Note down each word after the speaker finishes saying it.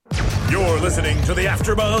You're listening to the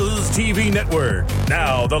AfterBuzz TV Network,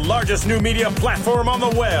 now the largest new media platform on the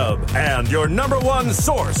web, and your number one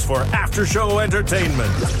source for after-show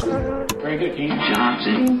entertainment. Very good, Keith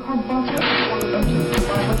Johnson. From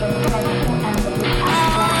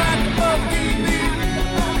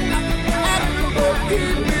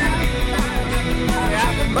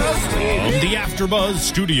the AfterBuzz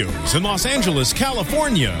Studios in Los Angeles,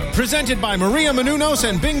 California, presented by Maria Menounos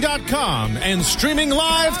and Bing.com, and streaming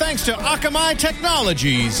live thanks to Akamai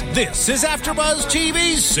Technologies, this is AfterBuzz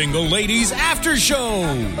TV's Single Ladies After Show.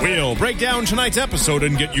 We'll break down tonight's episode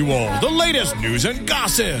and get you all the latest news and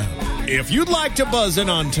gossip. If you'd like to buzz in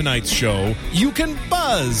on tonight's show, you can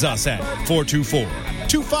buzz us at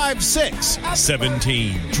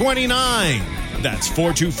 424-256-1729. That's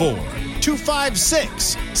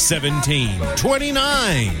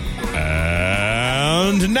 424-256-1729.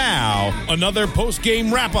 And now, another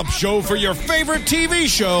post-game wrap-up show for your favorite TV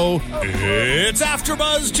show. It's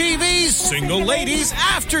AfterBuzz TV's Single Ladies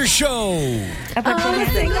After Show. I'm a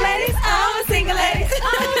single lady. I'm a single lady. I'm a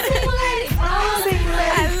single lady. I'm a single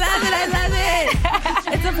lady. I love it. I love it.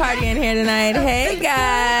 It's a party in here tonight. Hey,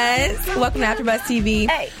 guys. Welcome to AfterBuzz TV.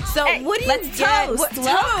 Hey. So, what do you let's get? toast. Welcome.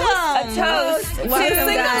 A toast.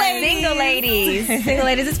 Welcome, Single ladies. Single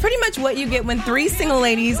ladies. It's pretty much what you get when three single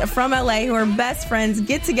ladies from LA who are best friends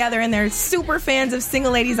get together and they're super fans of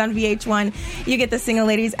Single Ladies on VH1. You get the Single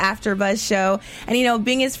Ladies AfterBuzz show. And, you know,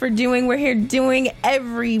 Bing is for doing. We're here doing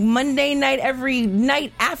every Monday night, every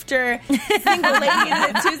night after Single Ladies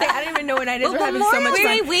and Tuesday. I don't even know what night it is. We're having so much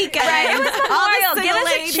fun. Weekend. Right. It was Memorial. Give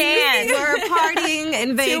us a chance. We're partying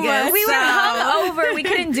in Vegas. We were hungover. We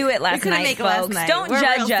couldn't do it last night, folks. Don't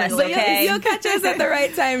judge us, okay? You'll catch us at the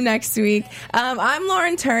right time next week. I'm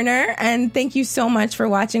Lauren Turner, and thank you so much for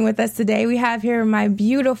watching with us today. We have here my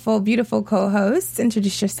beautiful, beautiful co-hosts.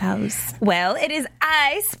 Introduce yourselves. Well, it is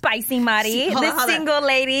I, Spicy Mari, the single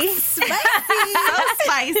lady. Spicy. So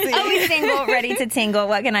spicy. Always single, ready to tingle.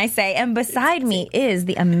 What can I say? And beside me is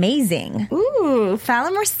the amazing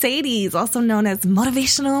Fallon Mercedes, also known as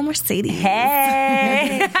Motivational Mercedes.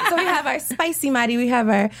 Hey. So we have our Spicy Mari, we have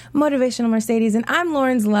our Motivational Mercedes, and I'm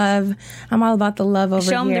Lauren's love. I'm all about the love over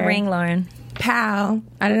here. Show them the ring, Lauren. Pow.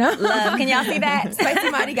 I don't know. Love. Can y'all see that?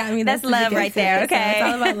 Spicy Mari got me. That's love right there. Okay. So it's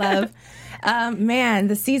all about love. Man,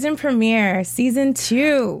 the season premiere, season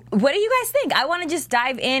 2. What do you guys think? I want to just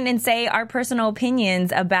dive in and say our personal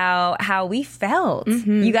opinions about how we felt.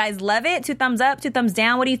 Mm-hmm. You guys love it? 2 thumbs up, 2 thumbs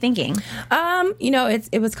down. What are you thinking? You know,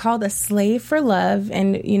 it was called A Slave for Love,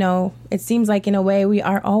 and you know, it seems like in a way we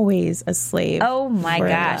are always a slave. Oh my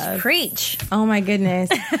gosh, love. Preach! Oh my goodness.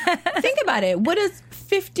 Think about it. What does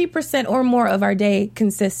 50% or more of our day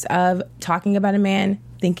consist of? Talking about a man,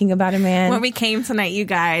 thinking about a man. When we came tonight, you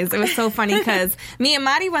guys, it was so funny because me and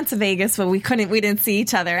Mari went to Vegas, but we didn't see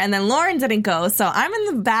each other. And then Lauren didn't go. So I'm in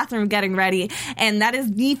the bathroom getting ready. And that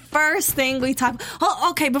is the first thing we talk. Oh,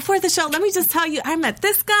 okay. Before the show, let me just tell you, I met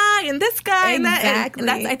this guy and this guy. Exactly.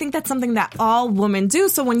 And I think that's something that all women do.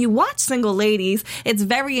 So when you watch Single Ladies, it's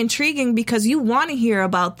very intriguing because you want to hear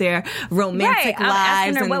about their romantic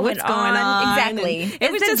lives and what's going on. Exactly.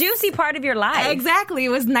 It was a juicy part of your life. Exactly. It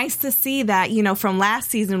was nice to see that, you know, from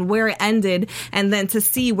last season where it ended, and then to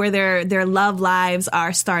see where their love lives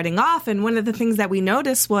are starting off. And one of the things that we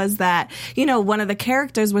noticed was that, you know, one of the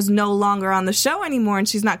characters was no longer on the show anymore, and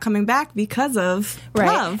she's not coming back because of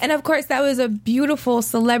love. And of course, that was a beautiful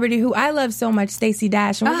celebrity who I love so much, Stacey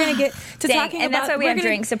Dash. And we're going to get to talking about... And that's why we have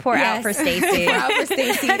drinks to pour out for Stacey. Pour out for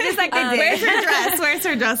Stacey. Just like they did. Where's her dress? Where's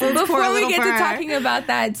her dress? Before we get to talking about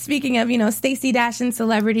that, speaking of, you know, Stacey Dash and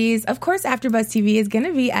celebrities, of course, AfterBuzz TV is going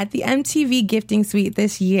to be at the MTV Gifting Suite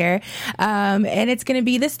this year. And it's going to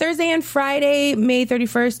be this Thursday and Friday, May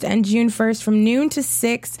 31st and June 1st from noon to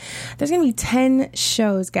 6. There's going to be 10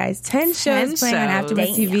 shows, guys. 10 shows playing on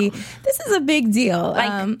AfterBuzz TV. This is a big deal.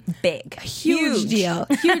 Big. Huge deal.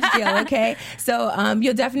 Huge deal, okay? So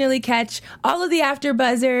you'll definitely catch all of the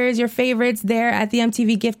AfterBuzzers, your favorites there at the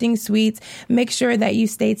MTV Gifting Suites. Make sure that you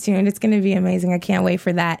stay tuned. It's going to be amazing. I can't wait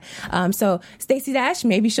for that. So Stacey Dash,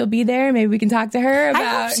 maybe she'll be there. Maybe we can talk to her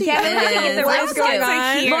about what's going on.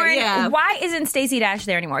 Lauren, why isn't Stacey Dash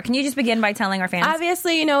there anymore? Can you just begin by telling our fans?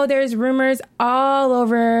 Obviously, you know, there's rumors all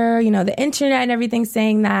over, you know, the internet and everything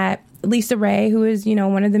saying that Lisa Ray, who is, you know,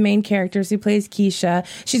 one of the main characters who plays Keisha,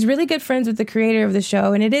 she's really good friends with the creator of the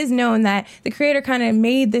show. And it is known that the creator kind of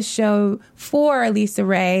made the show for Lisa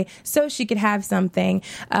Ray so she could have something.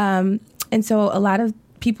 And so a lot of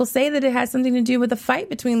people say that it has something to do with a fight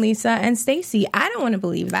between Lisa and Stacey. I don't want to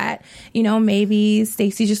believe that. You know, maybe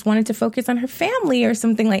Stacey just wanted to focus on her family or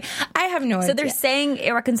something like. I have no idea. So they're saying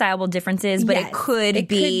irreconcilable differences, but it could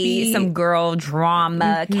be some girl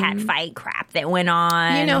drama, catfight crap that went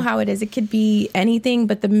on. You know how it is. It could be anything,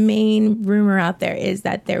 but the main rumor out there is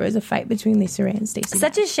that there was a fight between Lisa Ray and Stacey.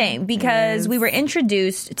 Such a shame, because we were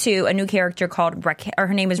introduced to a new character called Raquel, or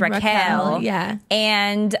her name is Raquel. Yeah.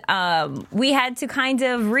 And we had to kind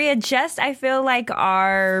of readjust, I feel like,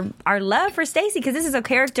 our love for Stacey, because this is a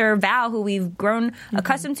character, Val, who we've grown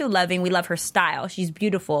accustomed to loving. We love her style. She's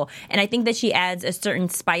beautiful. And I think that she adds a certain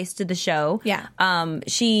spice to the show. Yeah.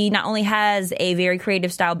 She not only has a very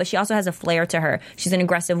creative style, but she also has a flair to her. She's an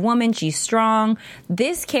aggressive woman. She's strong.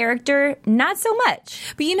 This character, not so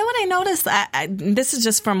much. But you know what I noticed? This is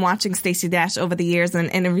just from watching Stacey Dash over the years in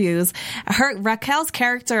interviews. Raquel's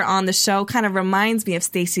character on the show kind of reminds me of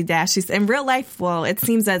Stacey Dash. She's in real life. Well, it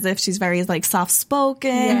seems as if she's very like soft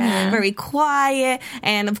spoken, very quiet,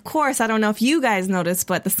 and of course, I don't know if you guys noticed,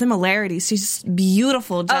 but the similarities. She's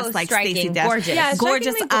beautiful, just like Stacey Dash. Gorgeous,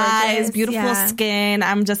 gorgeous eyes, beautiful skin.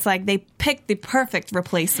 I'm just like, they picked the perfect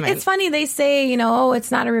replacement. It's funny, they say, you know, oh,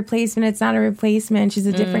 it's not a replacement. It's not a replacement. She's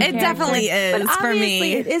a different character. It definitely is but for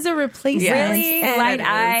me. It is a replacement. Really? Light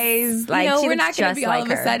eyes. Like, you know, she we're looks not going to just be all like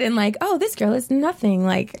of a her. sudden like, oh, this girl is nothing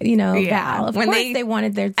like, you know, Val. Of course they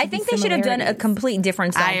wanted their I think they should have done a complete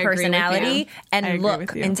different style personality and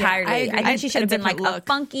look entirely. Yeah, I think she should have been like a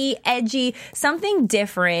funky, edgy, something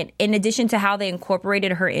different in addition to how they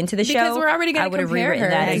incorporated her into the show. Because we're already going to compare her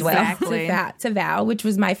that as well. to Val, which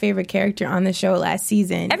was my favorite character on the show last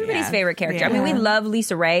season. Everybody's favorite character. I mean, we love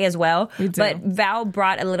Lisa Ray as well, but Val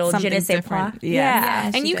brought a little je ne sais quoi.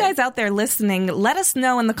 Yeah. And you guys out there listening, let us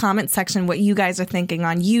know in the comment section what you guys are thinking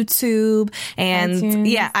on YouTube and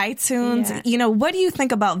iTunes. Yeah. You know, what do you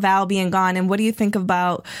think about Val being gone, and what do you think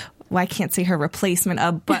about, well, I can't say her replacement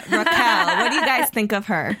of, but Raquel. What do you guys think of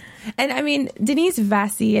her? And I mean, Denise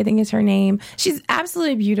Vassie, I think is her name. She's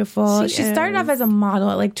absolutely beautiful. She started off as a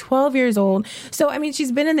model at like 12 years old. So, I mean,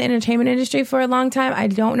 she's been in the entertainment industry for a long time. I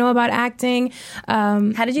don't know about acting.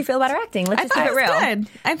 How did you feel about her acting? Let's just keep it real. Good.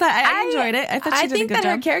 I thought I enjoyed it. I thought she did a good job. I think that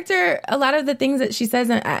her character, a lot of the things that she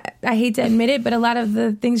says, and I hate to admit it, but a lot of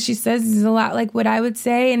the things she says is a lot like what I would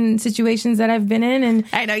say in situations that I've been in. And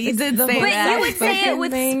I know you did say that. But you would say it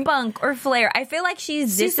with spunk or flair. I feel like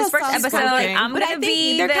this is first episode. I'm going to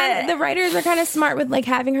be the writers are kind of smart with like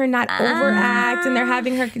having her not overact, and they're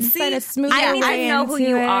having her kind of smooth. I know who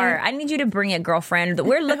you are. I need you to bring it, girlfriend.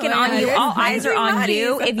 We're looking on you. All eyes are on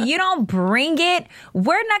you. If you don't bring it,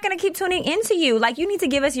 we're not going to keep tuning into you. Like, you need to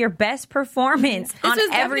give us your best performance on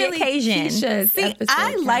every occasion. See,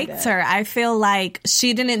 I liked her. I feel like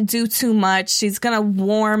she didn't do too much. She's going to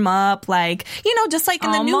warm up, like, you know, just like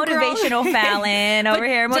in the new motivational girl. Fallon over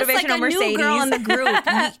here, motivational like Mercedes. New girl in the group.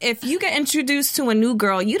 If you get introduced to a new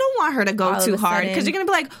girl, you don't want her to go too hard, because you're going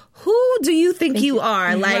to be like, who do you think you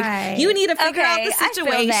are? Like, you need to figure out the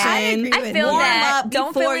situation. I feel that.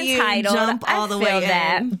 Don't feel entitled. Jump all the way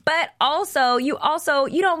in. But also, you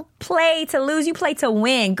don't play to lose. You play to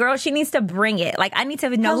win. Girl, she needs to bring it. Like, I need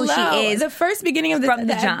to know who she is. The first beginning of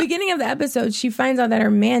the beginning of the episode, she finds out that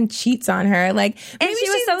her man cheats on her. Like, and she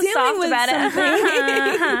was so soft about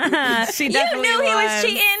it. She definitely knew he was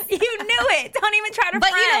cheating. You knew it. Don't even try to front.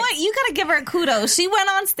 But you know what? You gotta give her kudos. She went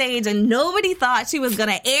on stage and nobody thought she was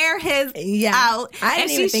gonna air his out, and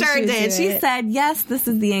she sure did. She said, yes, this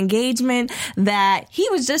is the engagement, that he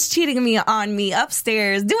was just cheating on me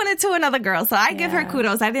upstairs, doing it to another girl. So I give her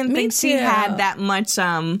kudos. I didn't think she had that much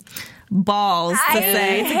balls to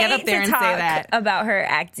get up there and say that about her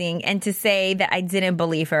acting, and to say that I didn't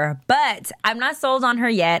believe her. But I'm not sold on her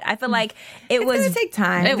yet. I feel like it's gonna take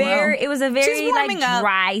time. It was a very like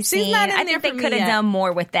dry scene. I think they could have done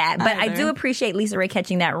more with that. But I do appreciate Lisa Ray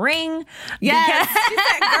catching that ring. Yes,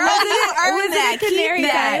 girl, you earned that. Canary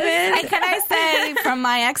diamond. And can I say, from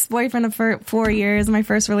my ex-boyfriend of 4 years, my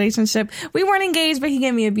first relationship, we weren't engaged, but he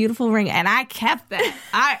gave me a beautiful ring, and I kept that.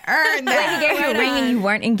 I earned that. He gave you a ring and you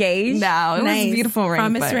weren't engaged. No, it was a beautiful ring.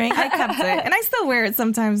 Promise ring. I kept it. And I still wear it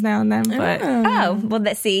sometimes now and then. But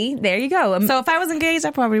there you go. So if I was engaged, I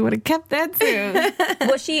probably would have kept that too.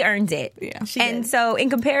 Well, she earned it. Yeah, she and did. So in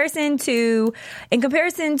comparison to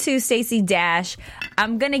Stacey Dash,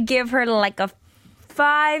 I'm gonna give her like a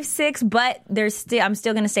 5, 6, but I'm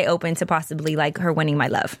still going to stay open to possibly like her winning my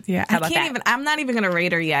love. Yeah, I'm not even going to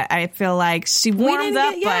rate her yet. I feel like she warmed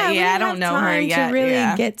up, but I don't know her yet. To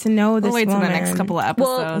really get to know this woman. We'll wait till the next couple of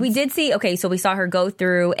episodes. Well, we did see. Okay, so we saw her go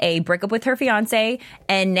through a breakup with her fiance,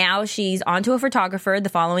 and now she's onto a photographer the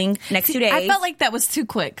following next 2 days. I felt like that was too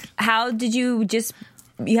quick. How did you just?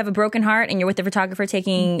 you have a broken heart and you're with the photographer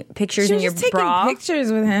taking pictures She in was your just taking bra.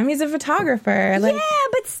 pictures with him. He's a photographer. Like, Yeah,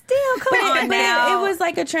 but still, come on now. It was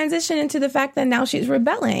like a transition into the fact that now she's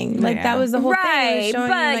rebelling. Like that was the whole thing. It was Right, showing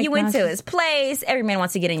but like, you went now to she's- his place. Every man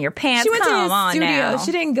wants to get in your pants. She went Come to his on studio. now.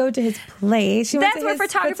 She didn't go to his place. She went That's to where his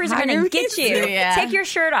photographers are going to get you. Yeah. Take your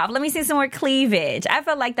shirt off. Let me see some more cleavage. I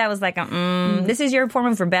felt like that was like, this is your form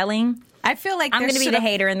of rebelling. I feel like I'm going to be the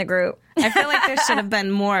hater in the group. I feel like there should have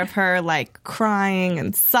been more of her like crying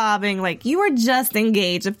and sobbing. Like, you were just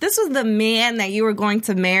engaged. If this was the man that you were going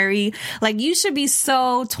to marry, like, you should be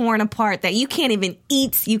so torn apart that you can't even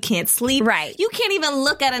eat, you can't sleep. Right. You can't even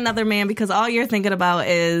look at another man because all you're thinking about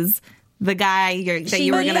is the guy that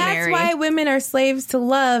you were going to marry. That's why women are slaves to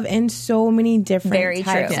love in so many different Very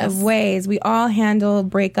types true. of ways. We all handle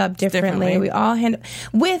breakup differently. We all handle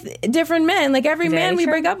with different men. Like every man we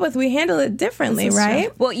true. break up with, we handle it differently,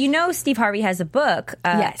 right? Well, you know, Steve Harvey has a book,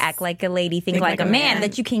 Yes. Act Like a Lady, Think Like a Man,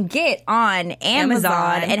 that you can get on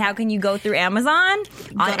Amazon. And how can you go through Amazon?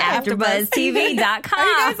 On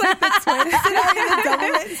AfterBuzzTV.com.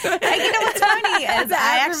 And you know what's funny is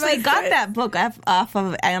I actually got that book off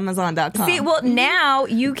of Amazon.com. See, well, now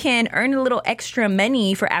you can earn a little extra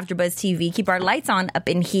money for AfterBuzz TV. Keep our lights on up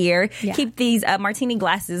in here. Yeah. Keep these martini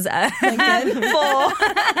glasses full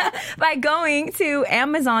by going to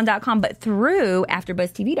Amazon.com, but through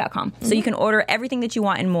AfterBuzzTV.com. So you can order everything that you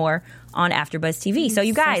want and more on AfterBuzz TV. So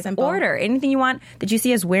you guys, simple. order anything you want that you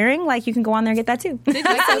see us wearing. Like, you can go on there and get that too. Did you say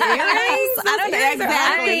earrings? I don't know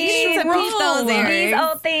exactly. You need to peep those These earrings.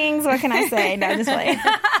 old things. What can I say? No, just playing.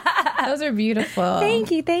 Those are beautiful.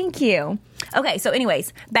 Thank you. Okay, so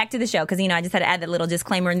anyways, back to the show, because, you know, I just had to add that little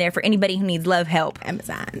disclaimer in there for anybody who needs love help.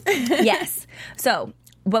 Amazon. Yes. So,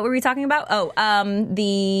 what were we talking about? Oh,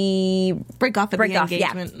 the Break-off of the break-off.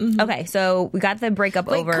 engagement. Yeah. Mhm. Okay, so we got the breakup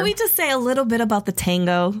Wait, over. can we just say a little bit about the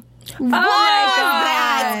tango? Oh my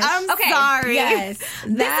That? I'm Okay, sorry. yes. This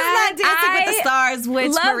is not Dancing with the Stars,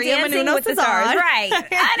 which love Maria Dancing Menounos with the is on. Stars, right?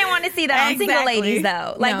 I didn't want to see that on single Exactly. ladies,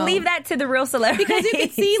 though. Like, No. leave that to the real celebrities. Because you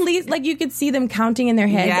could see, like you could see them counting in their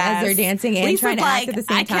heads as they're dancing and Lisa's trying to act at the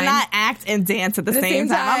same I time. cannot act and dance at the same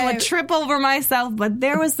time. I'm gonna trip over myself. But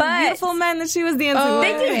there was some But- beautiful men that she was dancing Oh,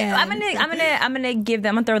 with. They did. man. I'm gonna give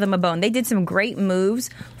them. I'm gonna throw them a bone. They did some great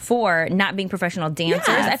moves for not being professional dancers.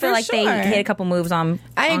 Yeah, I feel for like they sure. hit a couple moves on.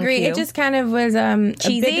 I agree. cue. It just kind of was a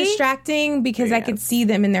Cheesy? bit distracting because I could see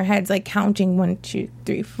them in their heads like counting 1, 2,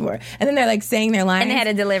 3, 4, and then they're like saying their lines. and they had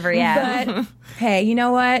a delivery. Yeah. But hey, you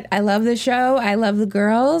know what? I love the show. I love the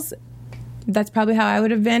girls. That's probably how I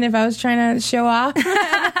would have been if I was trying to show off and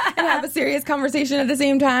have a serious conversation at the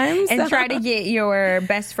same time. And So- try to get your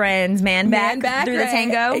best friend's man back through the right.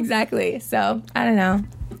 tango. Exactly. So I don't know.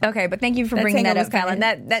 Okay, but thank you for That bringing that tango up, was Colin.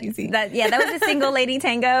 kinda cheesy. That was a single lady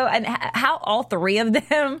tango, and how all three of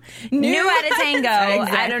them knew how to tango.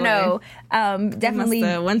 I don't know. Definitely.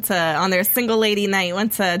 Must have went to on their single lady night,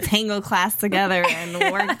 went to tango class together and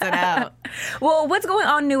worked it out. Well, what's going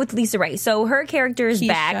on new with Lisa Ray? So her character is Keisha,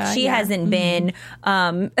 back. She yeah. hasn't been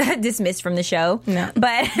dismissed from the show. No.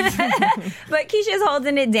 But Keisha's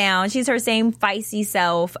holding it down. She's her same feisty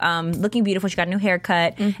self, looking beautiful. She got a new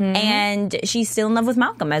haircut, and she's still in love with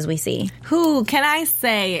Malcolm, as we see. Who can I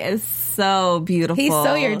say is so beautiful? He's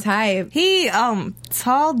so your type. He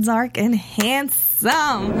tall, dark, and handsome.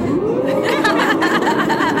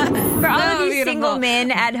 For all of you beautiful. single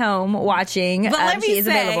men at home watching, But let me she is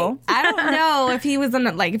say, available. I don't know if he was in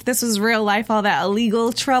if this was real life, all that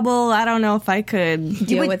illegal trouble. I don't know if I could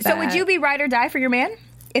Deal with that. So would you be ride or die for your man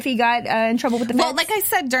if he got in trouble with the feds? Well, like I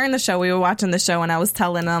said during the show, we were watching the show, and I was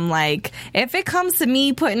telling them, like, if it comes to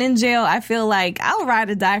me putting in jail, I feel like I'll ride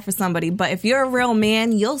or die for somebody. But if you're a real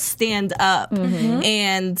man, you'll stand up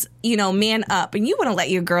and, man up, and you wouldn't let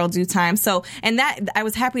your girl do time. So, and that, I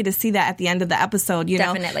was happy to see that at the end of the episode,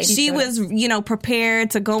 Definitely. She was,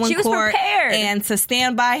 prepared to go in She was court prepared. and to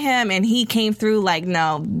stand by him, and he came through like,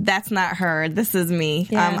 no, that's not her. This is me.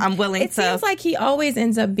 Yeah. I'm willing It to. seems like he always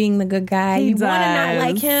ends up being the good guy. He You want to not does.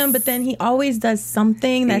 like him, but then he always does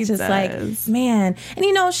something that's He just does. like, man.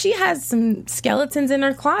 And she has some skeletons in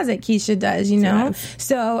her closet. Keisha does,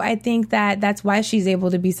 So I think that's why she's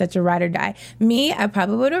able to be such a ride or die. Me, I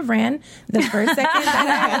probably would have ran the first second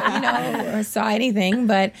that I, or saw anything.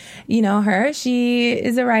 But her, she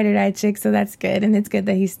is a ride or die chick, so that's good. And it's good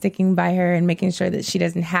that he's sticking by her and making sure that she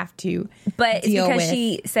doesn't have to. But it's deal because with.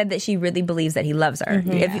 she said that she really believes that he loves her.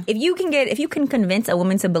 If you can convince a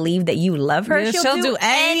woman to believe that you love her, Yeah, she'll do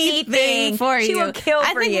anything for you. She will kill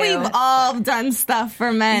I for think you. we've all done stuff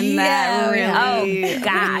for men that really. Oh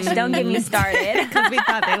gosh, don't get me started. Because we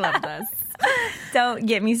thought they loved us. Don't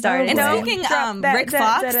get me started. And Don't speaking drop that, Rick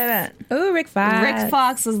Fox. Oh, Rick Fox. Rick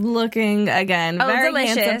Fox was looking again very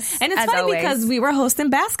delicious, handsome. And it's as funny always. because we were hosting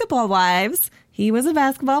Basketball Wives. He was a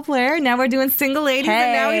basketball player. Now we're doing Single Ladies,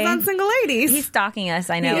 and now he's on Single Ladies. He's stalking us.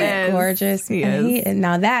 I know He it. is. Gorgeous. He is.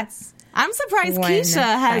 Now that's I'm surprised one Keisha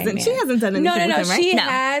hasn't. fine She man. hasn't done anything No. with him, right? She No.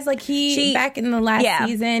 has. Like She- back in the last Yeah.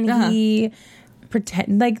 season, he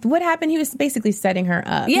pretend like what happened. He was basically setting her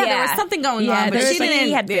up. Yeah, there Yeah. was something going Yeah, on, but there she was, like, didn't.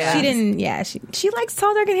 he had yeah. She didn't. Yeah, she likes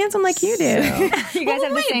tall, dark, and handsome like you do. You guys Well, have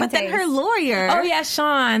the wait, same but then taste. her lawyer. Oh yeah,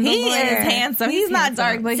 Sean. the he lawyer. is handsome. He's not handsome.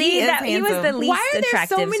 dark, but See, he is that he was handsome. the least Why are there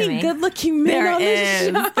attractive so to many me. good-looking men There on this is.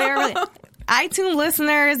 show? There- iTunes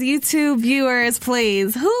listeners, YouTube viewers,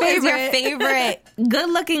 please, who is your favorite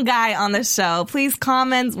good-looking guy on the show? Please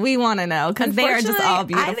comment. We want to know because they are just all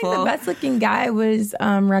Unfortunately, I think beautiful. the best-looking guy was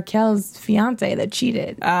Raquel's fiance that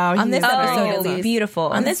cheated on this he's episode. very At handsome. least. Beautiful.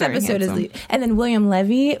 On this very episode, is handsome. lead. And then William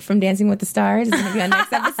Levy from Dancing with the Stars is going to be on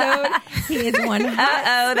next episode. He is one. Uh-oh,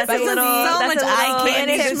 that's a Spicy. little, So that's much a little eye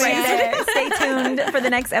candy tip this right there. Stay tuned for the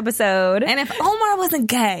next episode. And if Omar wasn't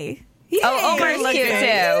gay, Oh, Omar's cute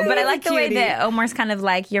too. But I like the way Cutie. that Omar's kind of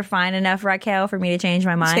like, you're fine enough, Raquel, for me to change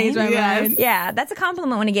my mind. Change my Yes. mind. Yeah, that's a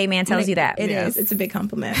compliment when a gay man tells you that. It Yes. is. It's a big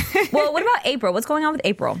compliment. Well, what about April? What's going on with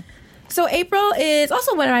April? So April is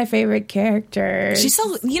also one of my favorite characters. she's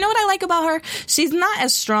so. You know what I like about her? She's not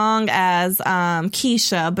as strong as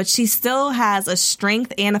Keisha, but she still has a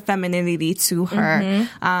strength and a femininity to her.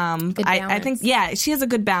 I think, balance. she has a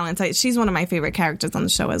good balance. She's one of my favorite characters on the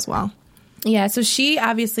show as well. Yeah, so she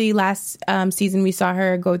obviously last season we saw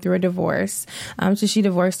her go through a divorce. So she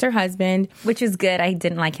divorced her husband. Which is good. I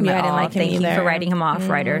didn't like him Yeah, at I didn't all. like him Thank you either. for writing him off,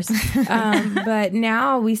 writers. But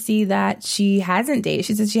now we see that she hasn't dated.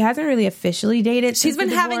 She says she hasn't really officially dated. She's been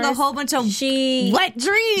having a whole bunch of wet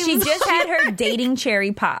dreams. She just had her dating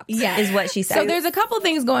cherry pops. Yeah, is what she said. So there's a couple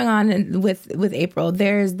things going on with April.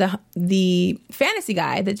 There's the fantasy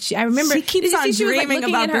guy that I remember. She keeps did you on see she was, like, dreaming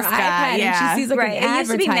looking about in her this guy, iPad yeah. and she sees like right. an It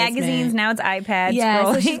used to be advertisement. magazines. Now it's iPads. Yeah,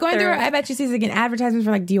 so scrolling she's going through her iPad. She sees like an advertisement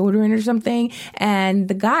for like deodorant or something, and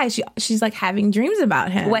the guy she's like having dreams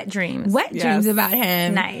about him, Wet dreams. wet Yes. dreams about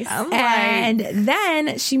him. Nice. And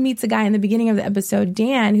then she meets a guy in the beginning of the episode,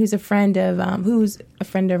 Dan, who's a friend of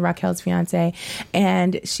Raquel's fiance,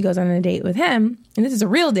 and she goes on a date with him. And this is a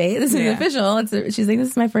real date. This is official. She's like, this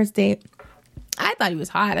is my first date. I thought he was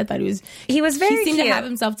hot. I thought he was very He seemed cute. to have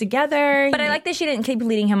himself together. But I like that she didn't keep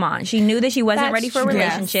leading him on. She knew that she wasn't That's ready for a true.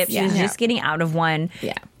 relationship. Yes. She was Yeah. just getting out of one.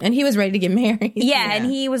 Yeah, and he was ready to get married. Yeah, and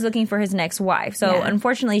he was looking for his next wife. So Yeah.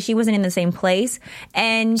 unfortunately, she wasn't in the same place,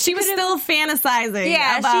 and She was still fantasizing she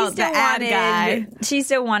about the still ad guy. wanted. She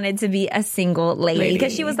still wanted to be a single lady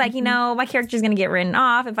because she was like, my character's gonna get written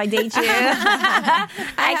off if I date you. I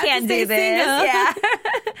can't do stay this. single. Yeah,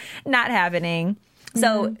 not happening.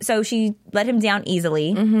 So she let him down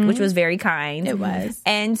easily, which was very kind. It was.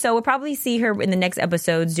 And so we'll probably see her in the next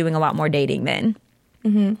episodes doing a lot more dating then.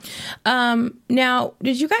 Now,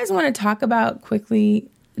 did you guys want to talk about quickly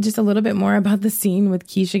just a little bit more about the scene with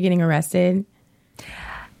Keisha getting arrested?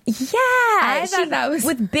 Yeah, I thought that was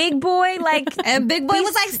with Big Boy, like, And Big Boy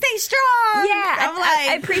was like, "Stay strong." yeah, I'm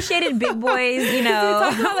I appreciated Big Boy's,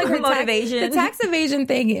 Talk about, like, her motivation. the tax evasion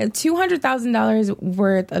thing, $200,000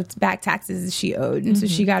 worth of back taxes she owed, and so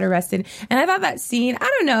she got arrested. And I thought that scene, I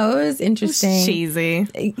don't know, it was interesting. cheesy.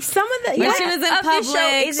 Some of the When she was in Of the public,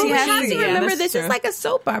 show is But we Yeah, have to yeah, remember that's this true. is like a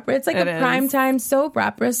soap opera. It's like It a is. primetime soap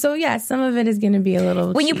opera. So yeah, some of it is going to be a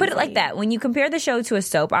little. When you put it cheesy. like that, when you compare the show to a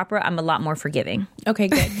soap opera, I'm a lot more forgiving. Okay,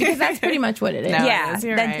 good, because that's pretty much what it is. No. it Yeah, is.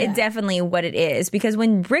 You're that's right. definitely what it is. Because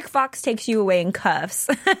when Rick Fox takes you away in cuffs,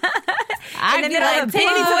 I'd then be they're like, like, "Take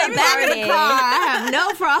me to the back of the party." car. I have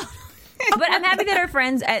no problem." but I'm happy that her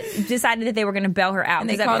friends decided that they were going to bail her out. And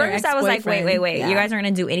they Because at called her first I was like, wait, ex-boyfriend. Yeah. you guys aren't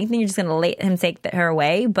going to do anything. You're just going to let him take her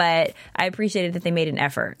away. But I appreciated that they made an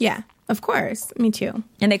effort. Yeah, of course. Me too.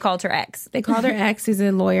 And they called her ex. They called her ex, who's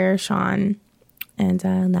a lawyer, Sean. And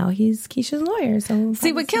now he's Keisha's lawyer. So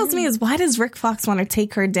See, what kills me is why does Rick Fox want to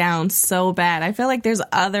take her down so bad? I feel like there's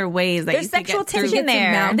other ways that There's you could sexual get through. tension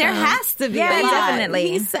there. There has to be. Yeah, a lot.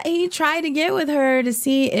 definitely. He tried to get with her to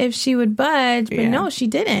see if she would budge, but no, she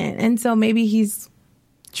didn't. And so maybe he's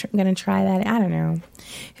going to try that. I don't know.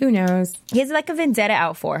 Who knows? He has like a vendetta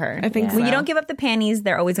out for her. I think When so. you don't give up the panties,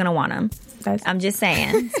 they're always going to want them. I'm just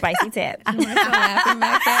saying. Spicy tip.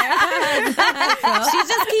 She's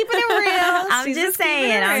just keeping it real. I'm just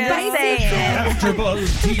saying. I'm just saying. AfterBuzz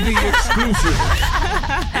TV exclusive.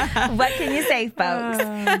 What can you say, folks?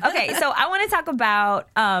 Okay, so I want to talk about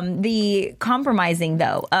the compromising,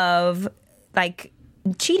 though, of like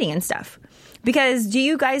cheating and stuff. Because do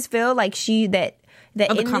you guys feel like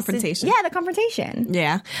the confrontation. Yeah, the confrontation.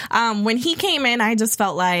 Yeah. When he came in, I just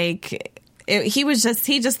felt like he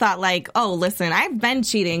just thought like, oh, listen, I've been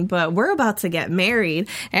cheating, but we're about to get married.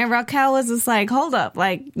 And Raquel was just like, hold up,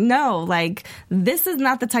 like, no, like, this is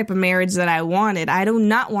not the type of marriage that I wanted. I do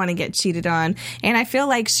not want to get cheated on. And I feel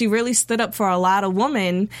like she really stood up for a lot of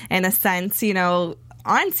women in a sense, you know,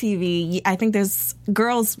 on TV. I think there's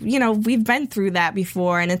girls, you know, we've been through that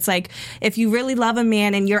before. And it's like, if you really love a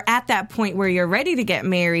man and you're at that point where you're ready to get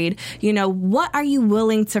married, you know, what are you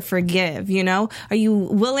willing to forgive? You know, are you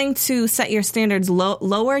willing to set your standards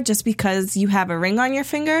lower just because you have a ring on your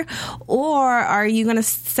finger? Or are you going to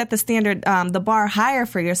set the standard, the bar higher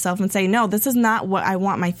for yourself and say, no, this is not what I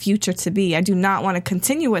want my future to be. I do not want to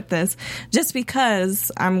continue with this just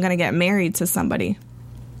because I'm going to get married to somebody.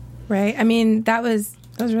 Right. I mean, that was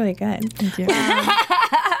really good. Thank you.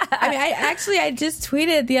 I mean, I just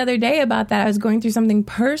tweeted the other day about that. I was going through something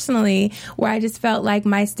personally where I just felt like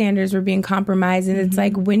my standards were being compromised. And it's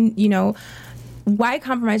like, when, you know, why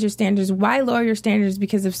compromise your standards? Why lower your standards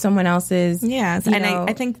because of someone else's? Yes. And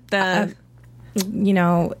I think you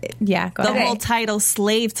know, yeah. The whole title,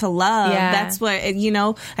 Slave to Love. Yeah. That's what, you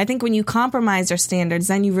know, I think when you compromise your standards,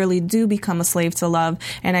 then you really do become a slave to love.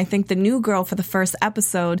 And I think the new girl for the first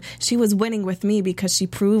episode, she was winning with me because she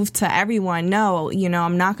proved to everyone, no, you know,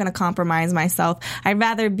 I'm not going to compromise myself. I'd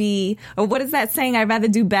rather be, or what is that saying? I'd rather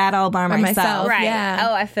do bad all by myself. Right. Yeah.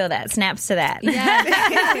 Oh, I feel that. Snaps to that. Yeah.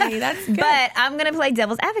 That's good. But I'm going to play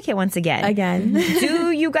devil's advocate once again.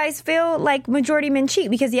 Do you guys feel like majority men cheat?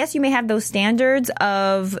 Because yes, you may have those standards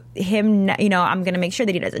of him, you know, I'm going to make sure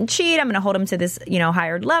that he doesn't cheat. I'm going to hold him to this, you know,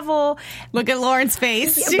 higher level. Look at Lauren's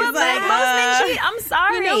face. She's but like, most men cheat. I'm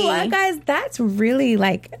sorry. You know what, guys? That's really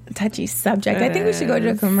like a touchy subject. I think we should go to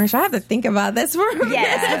a commercial. I have to think about this for a minute.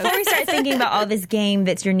 Yes, before we start thinking about all this game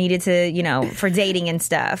that you're needed to, you know, for dating and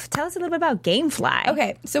stuff, tell us a little bit about Gamefly.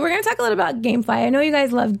 Okay, so we're going to talk a little about Gamefly. I know you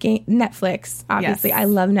guys love Netflix, obviously. Yes. I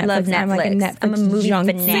love Netflix. Love Netflix. I'm like a Netflix I'm a movie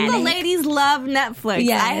junkie. fanatic. Single ladies love Netflix.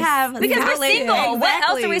 Yes. I have. Because we're single. Exactly. What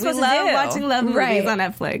else are we supposed to love do? watching love movies Right. on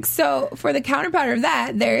Netflix. So for the counterpart of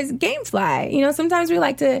that, there's Gamefly. You know, sometimes we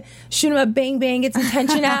like to shoot them up, bang, bang, get some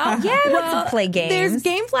tension out. Yeah, let's play games. There's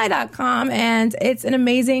Gamefly.com, and it's an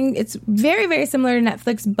amazing, it's very, very similar to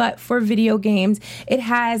Netflix, but for video games. It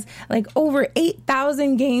has like over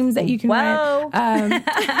 8,000 games that you can rent. And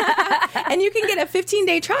you can get a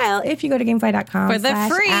 15-day trial if you go to Gamefly.com For the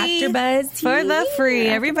free. AfterBuzz For the TV. free.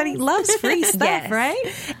 Everybody loves free stuff, Yes.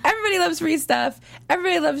 right? Everybody loves free stuff.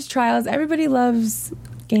 Everybody loves trials. Everybody loves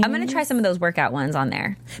games. I'm going to try some of those workout ones on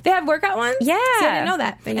there. They have workout ones? Yeah. See, I didn't know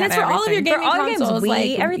that. And have it's for all of your everything. gaming For all games, consoles.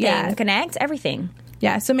 Wii, everything. Yeah. Connect, everything.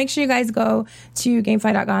 Yeah, so make sure you guys go to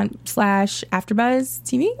gamefly.com/AfterBuzz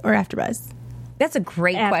TV or AfterBuzz. That's a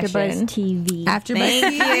great AfterBuzz question. TV. AfterBuzz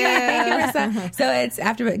TV. Thank you, Marissa. So it's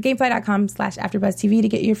gamefly.com/AfterBuzz TV to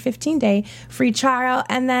get your 15-day free trial.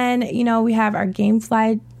 And then, you know, we have our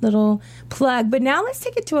Gamefly little plug. But now let's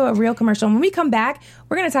take it to a real commercial. And when we come back,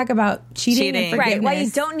 we're going to talk about cheating and forgiveness. Right, why you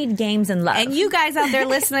don't need games and love. And you guys out there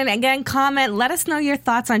listening, again, comment. Let us know your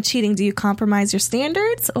thoughts on cheating. Do you compromise your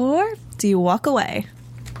standards or do you walk away?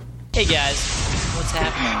 Hey guys, what's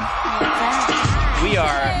happening? We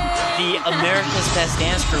are the America's Best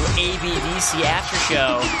Dance Crew ABDC After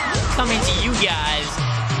Show coming to you guys.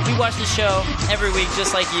 We watch the show every week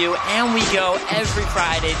just like you, and we go every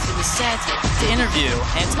Friday to the set to interview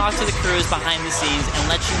and talk to the crews behind the scenes and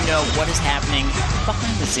let you know what is happening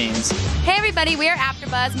behind the scenes. Hey everybody, we are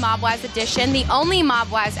AfterBuzz Mob Wives Edition, the only Mob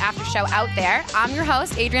Wives after show out there. I'm your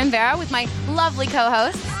host, Adrienne Vera, with my lovely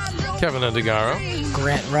co-hosts. Kevin Undergaro.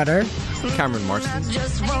 Grant Rudder. Cameron Marston. You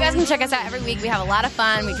guys can check us out every week. We have a lot of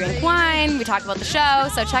fun. We drink wine. We talk about the show.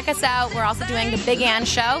 So check us out. We're also doing the Big Ann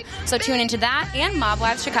Show. So tune into that and Mob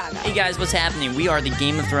Wives Chicago. Hey guys, what's happening? We are the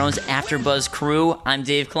Game of Thrones AfterBuzz crew. I'm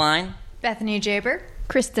Dave Klein. Bethany Jaber.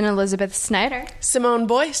 Kristen Elizabeth Snyder. Simone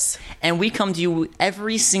Boyce. And we come to you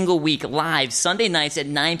every single week live Sunday nights at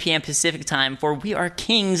 9 p.m. Pacific time for We Are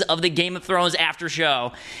Kings of the Game of Thrones After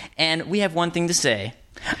Show. And we have one thing to say.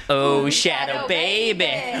 Oh, Shadow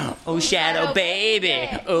Baby. Oh, Shadow Baby.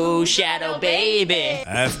 Oh, Shadow Baby.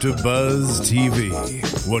 AfterBuzz TV.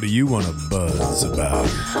 What do you want to buzz about?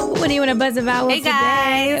 What do you want to buzz about? Well, Hey,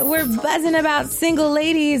 guys. today we're buzzing about Single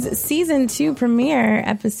Ladies Season 2 premiere,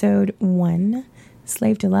 Episode 1,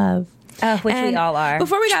 Slave to Love. Which we all are.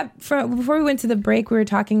 Before we went to the break, we were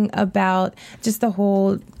talking about just the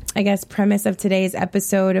whole I guess, premise of today's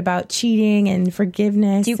episode about cheating and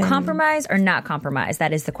forgiveness. Do you compromise or not compromise?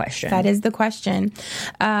 That is the question. That is the question.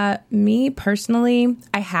 Me personally,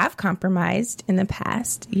 I have compromised in the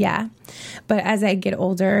past, yeah. But as I get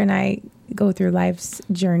older and I go through life's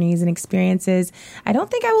journeys and experiences, I don't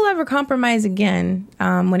think I will ever compromise again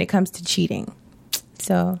when it comes to cheating.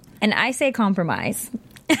 So, and I say compromise.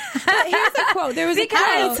 Here's a quote. There was a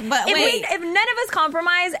quote. But wait. If none of us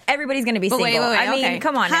compromise, everybody's going to be single. Wait, I mean,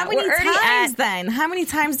 come on. How many times then? How many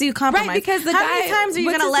times do you compromise? Right, because how many times are you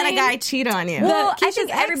going to let a guy cheat on you? Well, I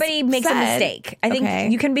think everybody makes a mistake. I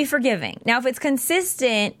think you can be forgiving. Now, if it's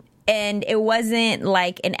consistent and it wasn't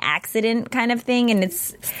like an accident kind of thing, and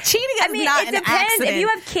it's cheating is not an accident. If you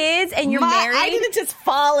have kids and you're married, I didn't just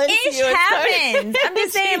fall into you. It happens. I'm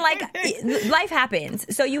just saying, like, life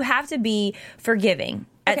happens, so you have to be forgiving.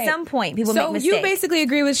 At some point, people make mistakes. So you basically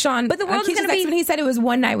agree with Sean. But the world is going to be... when he said it was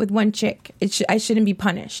one night with one chick, I shouldn't be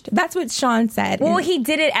punished. That's what Sean said. Well, he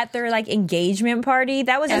did it at their, like, engagement party.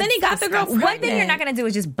 That was and then he got the girl pregnant. One thing you're not going to do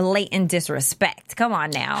is just blatant disrespect. Come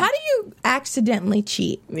on now. How do you accidentally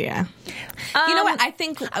cheat? Yeah. You know what? I can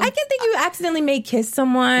think you accidentally may kiss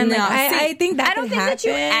someone. No, like, I think that I don't think that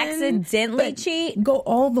you accidentally cheat. Go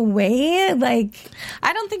all the way. Like,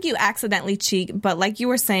 I don't think you accidentally cheat, but like you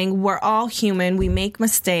were saying, we're all human. We make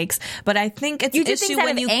mistakes. But I think it's an issue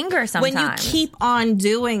when you anger sometimes. When you keep on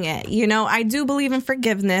doing it. You know, I do believe in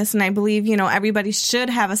forgiveness, and I believe, you know, everybody should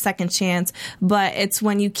have a second chance, but it's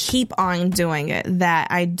when you keep on doing it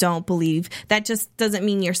that I don't believe. That just doesn't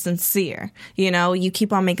mean you're sincere. You know, you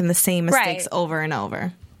keep on making the same mistakes over and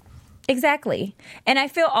over. Exactly. And I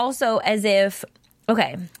feel also as if,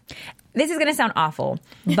 okay, this is going to sound awful,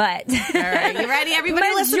 but... All right, you ready?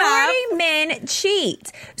 Everybody listen up. Majority men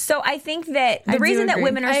cheat. So I think that the reason that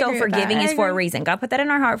women are so forgiving is for a reason. God put that in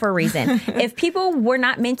our heart for a reason. If people were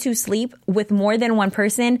not meant to sleep with more than one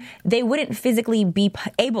person, they wouldn't physically be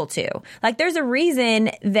able to. Like, there's a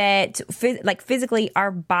reason that physically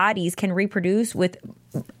our bodies can reproduce with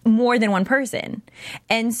more than one person.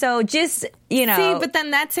 And so just, you know... See, but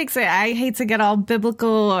then that takes it... I hate to get all biblical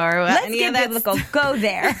or... Let's get biblical. Go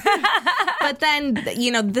there. But then,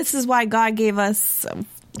 you know, this is why God gave us...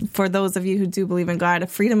 For those of you who do believe in God, a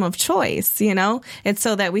freedom of choice, you know? It's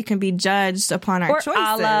so that we can be judged upon our choices. Or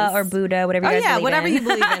Allah or Buddha, whatever you guys believe in. Whatever you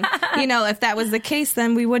believe in. You know, if that was the case,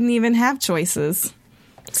 then we wouldn't even have choices.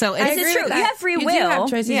 So this is true. You have free will. You do have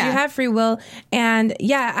choices. Yeah. You have free will. And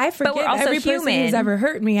yeah, I forgive every person who's ever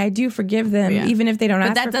hurt me. I do forgive them, even if they don't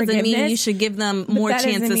ask for forgiveness. But that doesn't mean you should give them more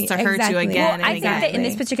chances to hurt you again. Well, I think that in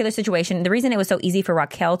this particular situation, the reason it was so easy for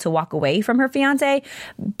Raquel to walk away from her fiance,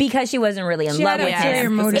 because she wasn't really in love with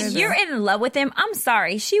him. If you're in love with him, I'm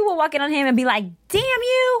sorry. She will walk in on him and be like, damn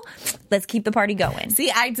you, let's keep the party going. See,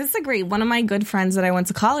 I disagree. One of my good friends that I went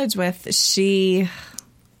to college with,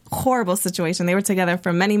 horrible situation. They were together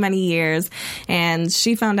for many, many years, and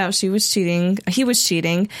she found out he was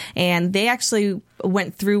cheating, and they actually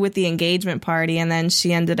went through with the engagement party, and then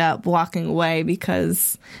she ended up walking away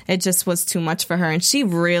because it just was too much for her, and she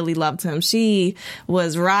really loved him. She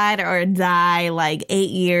was ride or die, like 8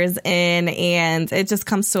 years in, and it just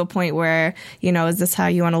comes to a point where, you know, is this how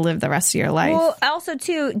you want to live the rest of your life? Well, also,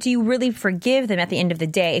 too, do you really forgive them at the end of the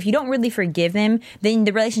day? If you don't really forgive them, then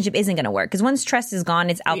the relationship isn't going to work, because once trust is gone,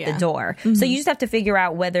 it's out the door. Mm-hmm. So you just have to figure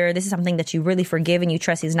out whether this is something that you really forgive and you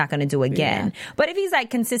trust he's not going to do again. Yeah. But if he's like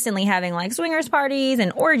consistently having like swingers parties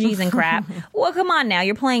and orgies and crap, well, come on now,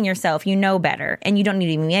 you're playing yourself. You know better, and you don't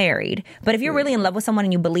need to be married. But if you're really in love with someone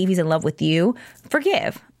and you believe he's in love with you,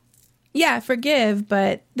 forgive. Yeah, forgive,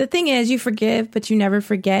 but the thing is, you forgive, but you never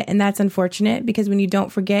forget, and that's unfortunate, because when you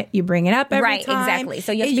don't forget, you bring it up every time. Right, exactly.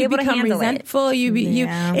 So you have to be able to handle resentful.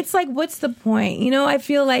 It's like, what's the point? You know, I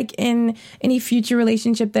feel like in any future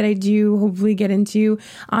relationship that I do hopefully get into,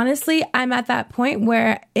 honestly, I'm at that point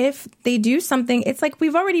where if they do something, it's like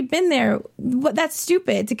we've already been there. That's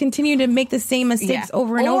stupid to continue to make the same mistakes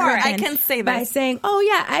over and over again. I can say by saying, "Oh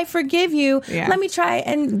yeah, I forgive you. Let me try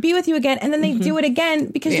and be with you again," and then they do it again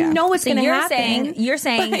because you know what's going to happen. You're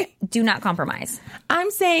saying do not compromise. I'm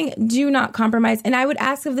saying do not compromise. And I would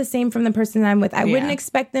ask of the same from the person I'm with. I wouldn't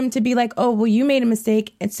expect them to be like, oh, well, you made a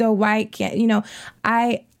mistake, and so why can't, you know,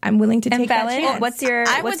 I'm willing to take that chance. What's your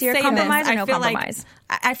compromise or no compromise?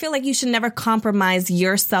 I feel like you should never compromise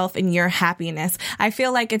yourself and your happiness. I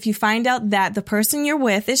feel like if you find out that the person you're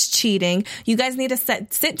with is cheating, you guys need to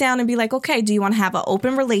sit down and be like, okay, do you want to have an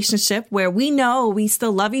open relationship where we know we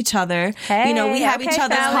still love each other? Hey, we have each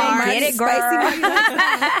other's hearts. Get it, girl.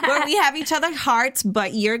 Where we have each other's hearts,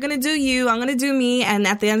 but you're going to do you, I'm going to do me, and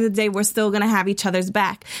at the end of the day, we're still going to have each other's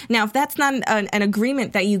back. Now, if that's not an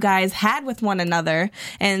agreement that you guys had with one another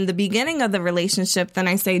in the beginning of the relationship, then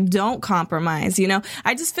I say don't compromise.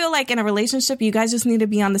 I just feel like in a relationship, you guys just need to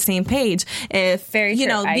be on the same page. If,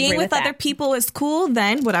 being with other people is cool,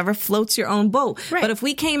 then whatever floats your own boat. Right. But if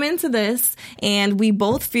we came into this and we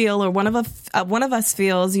both feel, or one of us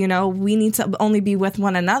feels, we need to only be with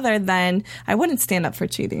one another, then I wouldn't stand up for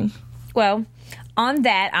cheating. Well, on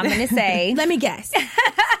that, I'm going to say... Let me guess.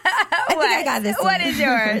 I think I got this one. What is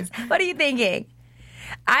yours? What are you thinking?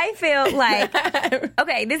 I feel like...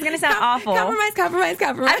 Okay, this is going to sound awful. Compromise.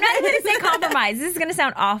 I'm not even going to say compromise. This is going to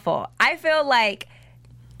sound awful. I feel like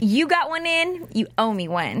you got one in, you owe me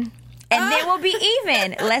one. And then we'll be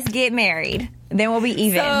even. Let's get married. Then we'll be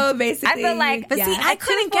even. So basically... I feel like... But see, I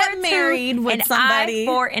couldn't get married with somebody. An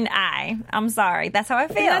eye for an eye. I'm sorry. That's how I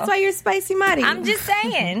feel. And that's why you're spicy Mari. I'm just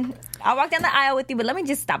saying... I'll walk down the aisle with you, but let me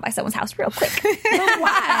just stop by someone's house real quick. But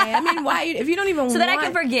why? I mean, why? If you don't even so that I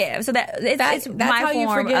can forgive. So that it's that's my how form you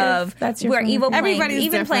forgive. Of that's your we're form. even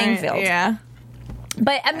Everybody's playing field. Yeah.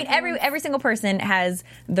 But I mean, every single person has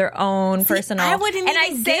their own personal. I wouldn't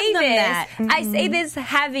even give them that. I say this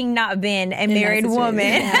having not been a married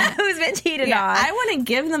woman who's been cheated on. I wouldn't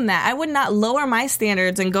give them that. I would not lower my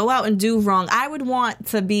standards and go out and do wrong. I would want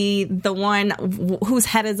to be the one whose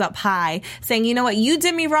head is up high, saying, you know what, you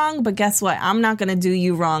did me wrong, but guess what? I'm not going to do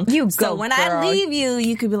you wrong. So when I leave you,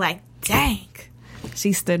 you could be like, dang.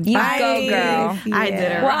 She stood by. You go, girl. Yeah. I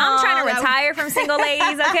did her Well, wrong. I'm trying to retire from single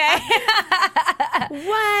ladies, okay?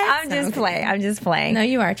 What? I'm just playing. No,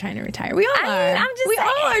 you are trying to retire. We all are. I'm just we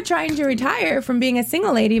all are trying to retire from being a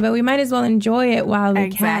single lady, but we might as well enjoy it while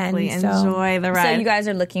we can. Enjoy the ride. So you guys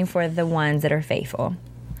are looking for the ones that are faithful.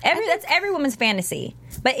 That's every woman's fantasy,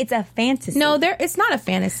 but it's a fantasy. No, it's not a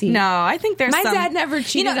fantasy. No, I think there's my dad never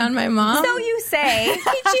cheated on my mom. So you say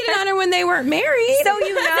he cheated on her when they weren't married. So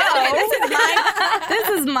you know. This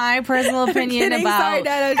is my personal opinion about. Sorry,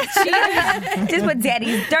 Dad, I was cheating. Just put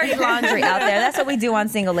daddy's dirty laundry out there. That's what we do on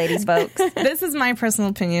Single Ladies, folks. This is my personal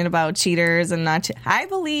opinion about cheaters and not. I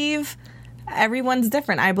believe. Everyone's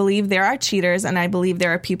different. I believe there are cheaters, and I believe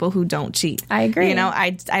there are people who don't cheat. I agree.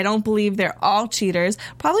 I don't believe they're all cheaters.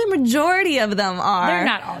 Probably a majority of them are. They're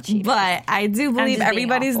not all cheaters. But I do believe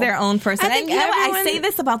everybody's their own person. I think and I say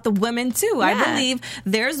this about the women, too. Yeah. I believe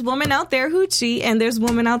there's women out there who cheat, and there's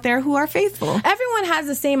women out there who are faithful. Everyone has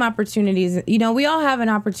the same opportunities. We all have an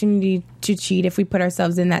opportunity to cheat if we put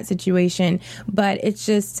ourselves in that situation. But it's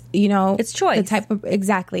just, it's choice.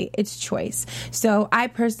 Exactly. It's choice. So I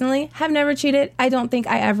personally have never cheated. I don't think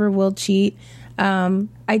I ever will cheat.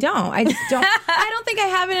 I don't. I just don't. I don't think I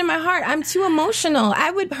have it in my heart. I'm too emotional. I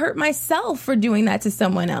would hurt myself for doing that to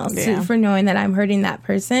someone else, for knowing that I'm hurting that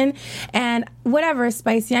person. And whatever,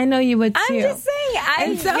 Spicy, I know you would too. I'm just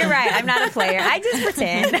saying. You're right. I'm not a player. I just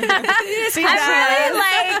pretend. She's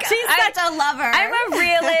such a lover. I'm a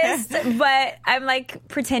realist, but I'm like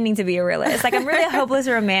pretending to be a realist. Like I'm really a hopeless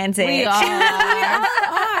romantic. We all are.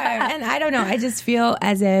 And I don't know. I just feel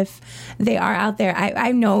as if they are out there.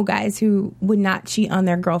 I know guys who would not cheat on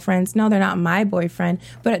their girlfriends. No, they're not my boyfriend,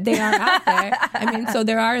 but they are out there. I mean, so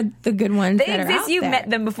there are the good ones they that exist. are out You've there. met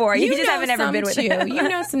them before. You just haven't ever been with them. You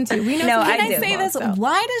know some too. We know no, some. I Can I say this? So.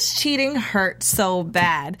 Why does cheating hurt so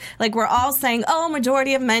bad? Like we're all saying, oh,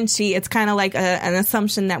 majority of men cheat. It's kind of like an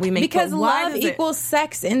assumption that we make. Because love equals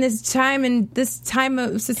sex in this time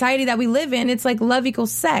of society that we live in. It's like love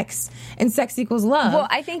equals sex and sex equals love. Well,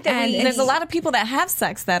 I think that there's a lot of people that have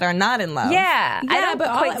sex that are not in love. Yeah, I don't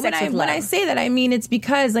equate sex with love. When I say that, I mean it's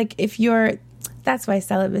because like if you're. That's why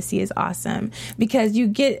celibacy is awesome, because you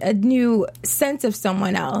get a new sense of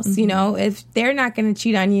someone else. Mm-hmm. If they're not going to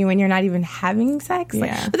cheat on you and you're not even having sex. But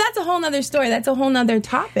that's a whole nother story. That's a whole nother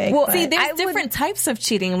topic. Well, see, there's different types of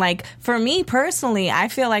cheating. Like for me personally, I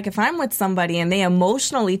feel like if I'm with somebody and they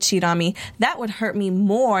emotionally cheat on me, that would hurt me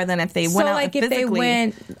more than if they went out and physically. If they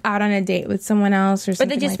went out on a date with someone else or something.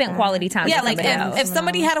 But they just spent quality time with somebody else. If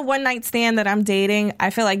somebody had a one night stand that I'm dating, I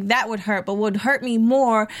feel like that would hurt, but would hurt me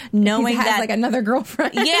more knowing that another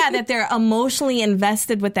girlfriend. Yeah, that they're emotionally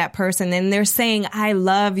invested with that person and they're saying, I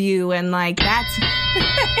love you. And like, that's,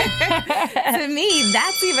 to me,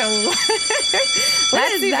 that's even, What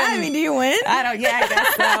does that mean? Do you win? I guess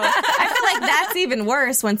so. I feel like that's even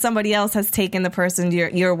worse when somebody else has taken the person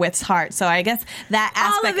you're with's heart. So I guess that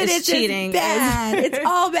aspect all of it is cheating. Bad. It's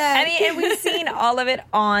all bad. I mean, and we've seen all of it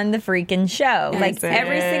on the freaking show. Like,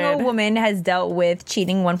 every single woman has dealt with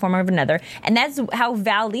cheating one form or another. And that's how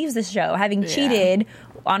Val leaves the show, having cheated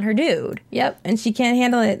on her dude. Yep. And she can't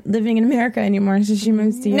handle it living in America anymore, so she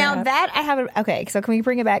moves to Europe. Now that I have okay, so can we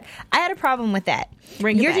bring it back? I had a problem with that.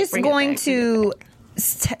 You're just going to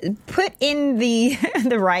put in the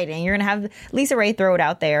writing. You're going to have Lisa Ray throw it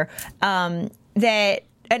out there that,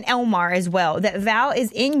 and Elmar as well, that Val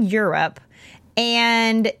is in Europe,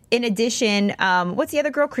 and in addition, what's the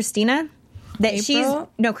other girl, Christina? That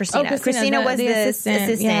April? Christina. Christina was the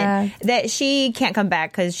assistant. Yeah. That she can't come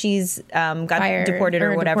back because she's got deported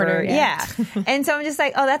or whatever. Yeah. And so I'm just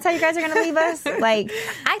like, oh, that's how you guys are going to leave us? Like,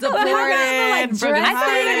 I thought we were going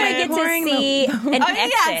to get to see an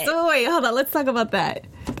exit. Yeah. So wait, hold on. Let's talk about that.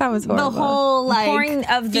 That was horrible. The whole like pouring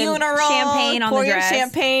of the funeral, champagne on the dress.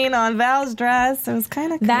 Champagne on Val's dress. It was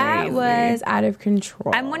kind of crazy. That was out of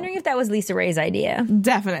control. I'm wondering if that was Lisa Ray's idea.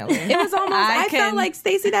 Definitely. It was almost. I felt like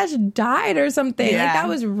Stacey Dash died or something. Yeah. Like that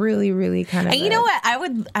was really, really kind of. And you know what?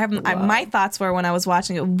 My thoughts were when I was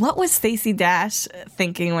watching it. What was Stacey Dash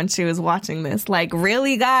thinking when she was watching this? Like,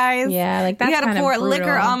 really, guys? Yeah, like that's you got kind to pour of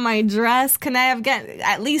liquor on my dress. Can I have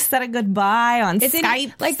at least said a goodbye on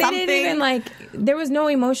Skype? Like they didn't even like. There was no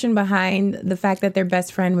emotion behind the fact that their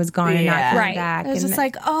best friend was gone and not coming back. It was just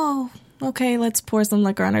like, oh, okay, let's pour some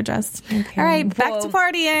liquor on her dress. Okay. All right, back to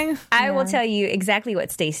partying. I will tell you exactly what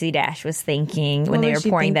Stacey Dash was thinking when they were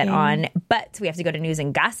pouring that on, but we have to go to news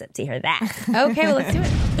and gossip to hear that. Okay, well, let's do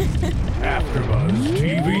it. AfterBuzz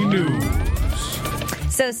TV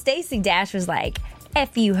News. So Stacey Dash was like,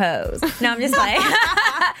 F you hoes. No, I'm just like,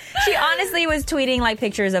 she honestly was tweeting like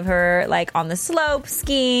pictures of her like on the slope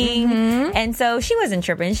skiing, and so she wasn't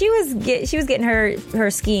tripping. She was getting her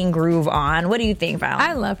skiing groove on. What do you think, Val?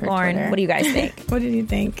 I love her. Lauren, Twitter. what do you guys think? What did you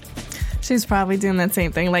think? She's probably doing that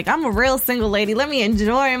same thing. Like, I'm a real single lady. Let me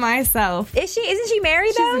enjoy myself. Is she? Isn't she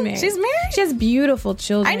married though? She's married. She has beautiful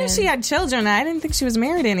children. I knew she had children. I didn't think she was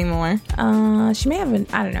married anymore. She may have been.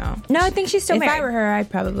 I don't know. No, I think she's still married. If I were her,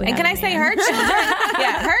 I'd probably. And can I say her children?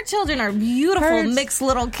 Yeah, her children are beautiful mixed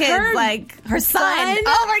little kids. Like her son.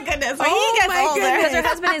 Oh my goodness! When he gets older, because her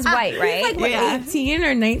husband is white, right? He's like 18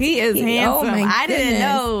 or 19. He is handsome. Oh my I didn't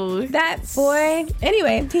know that boy.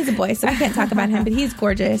 Anyway, he's a boy, so we can't talk about him. But he's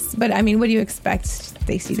gorgeous. But I mean, what do you expect?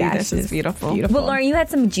 Stacey Dash is beautiful. Well, Lauren, you had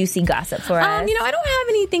some juicy gossip for us. You know, I don't have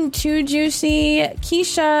anything too juicy.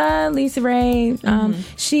 Keisha, Lisa Ray,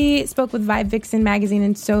 she spoke with Vibe Vixen magazine,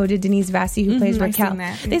 and so did Denise Vassie, who plays Raquel.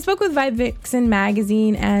 They spoke with Vibe Vixen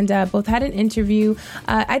magazine, and both had an interview.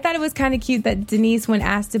 I thought it was kind of cute that Denise, when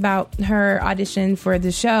asked about her audition for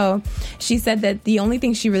the show, she said that the only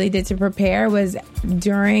thing she really did to prepare was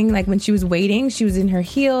during, like when she was waiting, she was in her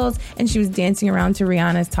heels and she was dancing around to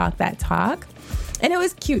Rihanna's Talk That Talk. And it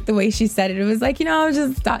was cute the way she said it. It was like, you know, I was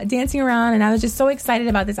just dancing around and I was just so excited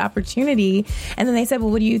about this opportunity. And then they said,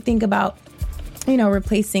 well, what do you think about, you know,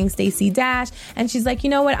 replacing Stacey Dash? And she's like, you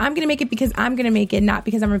know what? I'm going to make it because I'm going to make it, not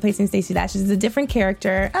because I'm replacing Stacey Dash. It's a different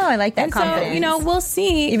character. Oh, I like that confidence. So, you know, we'll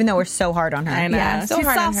see. Even though we're so hard on her. I know. Yeah, so she's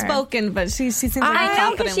hard on her. soft-spoken, but she seems like a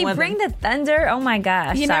confident Can she woman. bring the thunder? Oh, my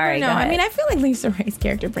gosh. You Sorry. never know. I mean, I feel like Lisa Ray's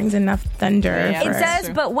character brings enough thunder. It does,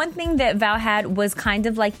 but one thing that Val had was kind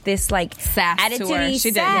of like this, like, sass attitude-y she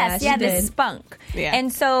sass. did. Yeah, this spunk. Yeah.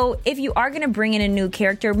 And so if you are going to bring in a new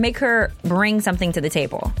character, make her bring something to the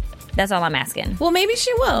table. That's all I'm asking. Well, maybe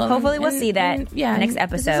she will. Hopefully we'll see that next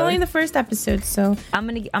episode. It's only the first episode, so I'm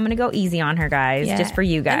gonna go easy on her, guys, just for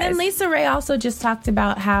you guys. And then Lisa Ray also just talked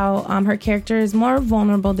about how her character is more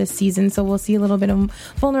vulnerable this season, so we'll see a little bit of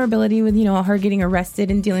vulnerability with, you know, her getting arrested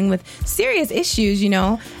and dealing with serious issues, you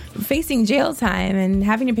know, facing jail time and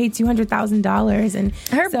having to pay $200,000, and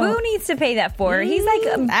her boo needs to pay that for her. He's like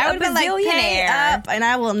a bazillionaire. Like, pay up, and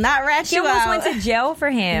I will not rat you out. She almost went to jail for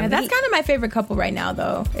him. Yeah, that's kind of my favorite couple right now,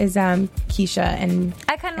 though, is Keisha and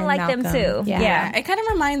I kind of like Malcolm. them too. Yeah, it kind of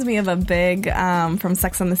reminds me of a Big from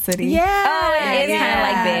Sex and the City. Yeah, it is kind of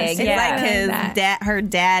like Big. It's like her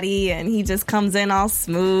daddy, and he just comes in all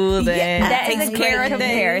smooth and that takes is a care great of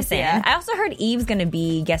comparison. Yeah. I also heard Eve's going to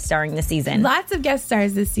be guest starring this season. Lots of guest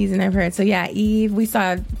stars this season, I've heard. So yeah, Eve. We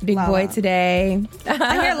saw Big Lala. Boy today.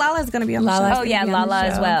 I hear Lala's going to be on the show. Oh yeah, Lala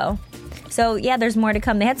as well. So yeah, there's more to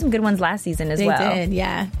come. They had some good ones last season as They well. did,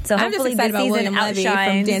 yeah. So I'm just hopefully excited this about season William Levy from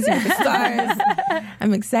outshines. Dancing with the Stars.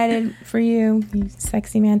 I'm excited for you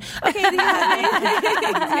sexy man. Okay, do you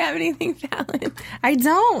have anything, Fallon? I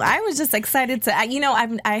don't. I was just excited to,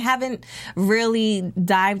 I haven't really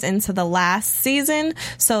dived into the last season,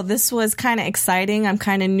 so this was kind of exciting. I'm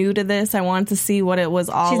kind of new to this. I wanted to see what it was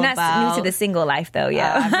all about. She's not new to the single life though,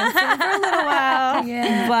 I've been single for a little while,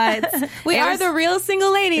 but We are the real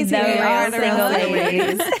single ladies here. The real single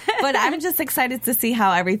ladies. But I'm just excited to see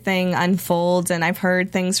how everything unfolds, and I've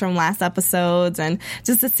heard things from last episodes, and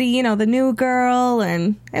just to see, the new girl,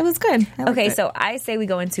 and it was good. Okay, so I say we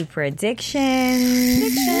go into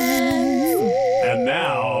predictions. And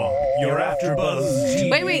now, your AfterBuzz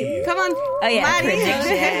TV. Wait, come on. Oh yeah, Maddie.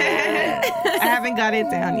 I haven't got it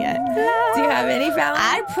down yet. Do you have any, Fallon?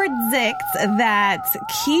 I predict that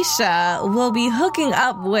Keisha will be hooking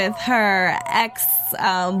up with her ex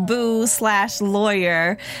boo /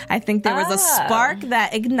 lawyer. I think there was a spark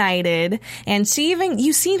that ignited, and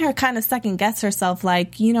you've seen her kind of second guess herself,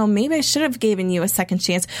 like, maybe I should have given you a second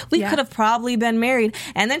chance. We could have probably been married.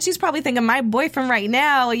 And then she's probably thinking, my boyfriend right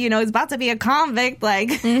now, is about to be a convict.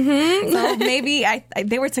 Like, so maybe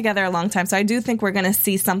they were together a long time. So I do think we're going to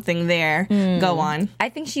see something there go on. I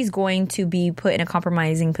think she's going to be put in a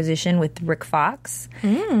compromising position with Rick Fox.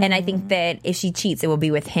 And I think that if she cheats, it will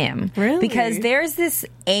be with him. Really? Because there's this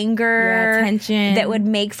anger tension that would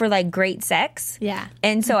make for like great sex. Yeah.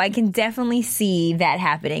 And so I can definitely see that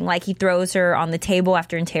happening. Like he throws her on the table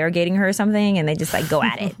after interrogating her or something, and they just like go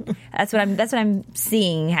at it. That's what I'm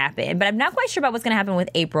seeing happen. But I'm not quite sure about what's going to happen with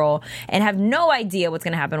April, and have no idea what's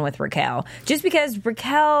going to happen with Raquel. Just because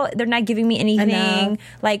Raquel, they're not giving me anything. Enough.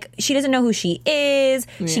 Like she doesn't know who she is.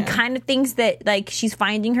 She kind of thinks that like she's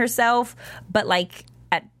finding herself, but like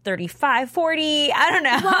at 35, 40, I don't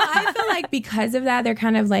know. Well, I feel like because of that, they're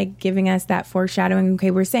kind of like giving us that foreshadowing.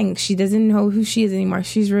 Okay, we're saying she doesn't know who she is anymore.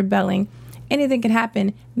 She's rebelling. Anything could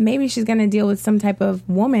happen. Maybe she's going to deal with some type of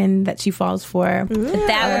woman that she falls for. That would be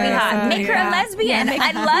hot. Make her a lesbian.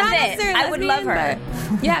 I'd love it. I would love her.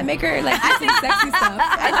 Yeah, make her like do some sexy stuff.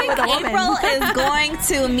 I think April is going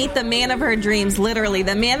to meet the man of her dreams, literally.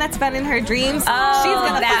 The man that's been in her dreams. Oh, she's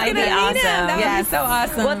going to that would be awesome. That would be so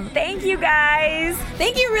awesome. Well, thank you guys.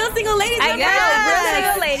 Thank you, Real Single Ladies. I know, Real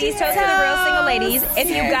Single Ladies, totally Real Single Ladies. If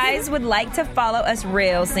you guys would like to follow us,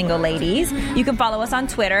 Real Single Ladies, you can follow us on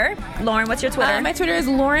Twitter. Lauren, what's your Twitter? My Twitter is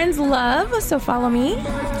Lauren's Love, so follow me.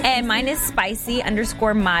 And mine is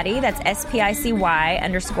spicy_Mari. That's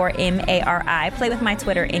SPICY_MARI. Play with my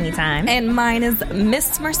Twitter anytime. And mine is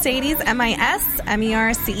Miss Mercedes,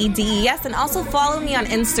 MISMERCEDES. And also follow me on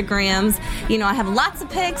Instagrams. I have lots of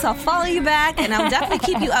pics. I'll follow you back, and I'll definitely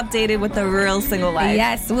keep you updated with the Real Single Life.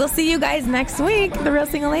 Yes, we'll see you guys next week. The Real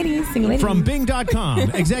Single Ladies. From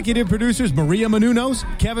Bing.com, executive producers Maria Menounos,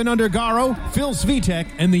 Kevin Undergaro, Phil Svitek,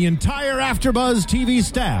 and the entire AfterBuzz TV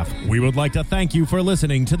staff, we would like to thank you for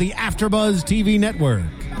listening to the AfterBuzz TV network.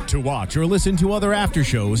 To watch or listen to other after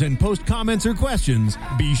shows and post comments or questions,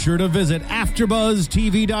 be sure to visit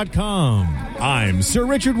AfterBuzzTV.com. I'm Sir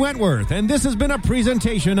Richard Wentworth, and this has been a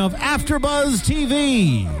presentation of AfterBuzz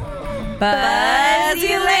TV. Buzz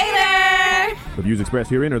you later! The views expressed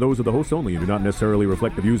herein are those of the hosts only and do not necessarily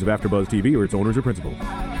reflect the views of AfterBuzz TV or its owners or principals.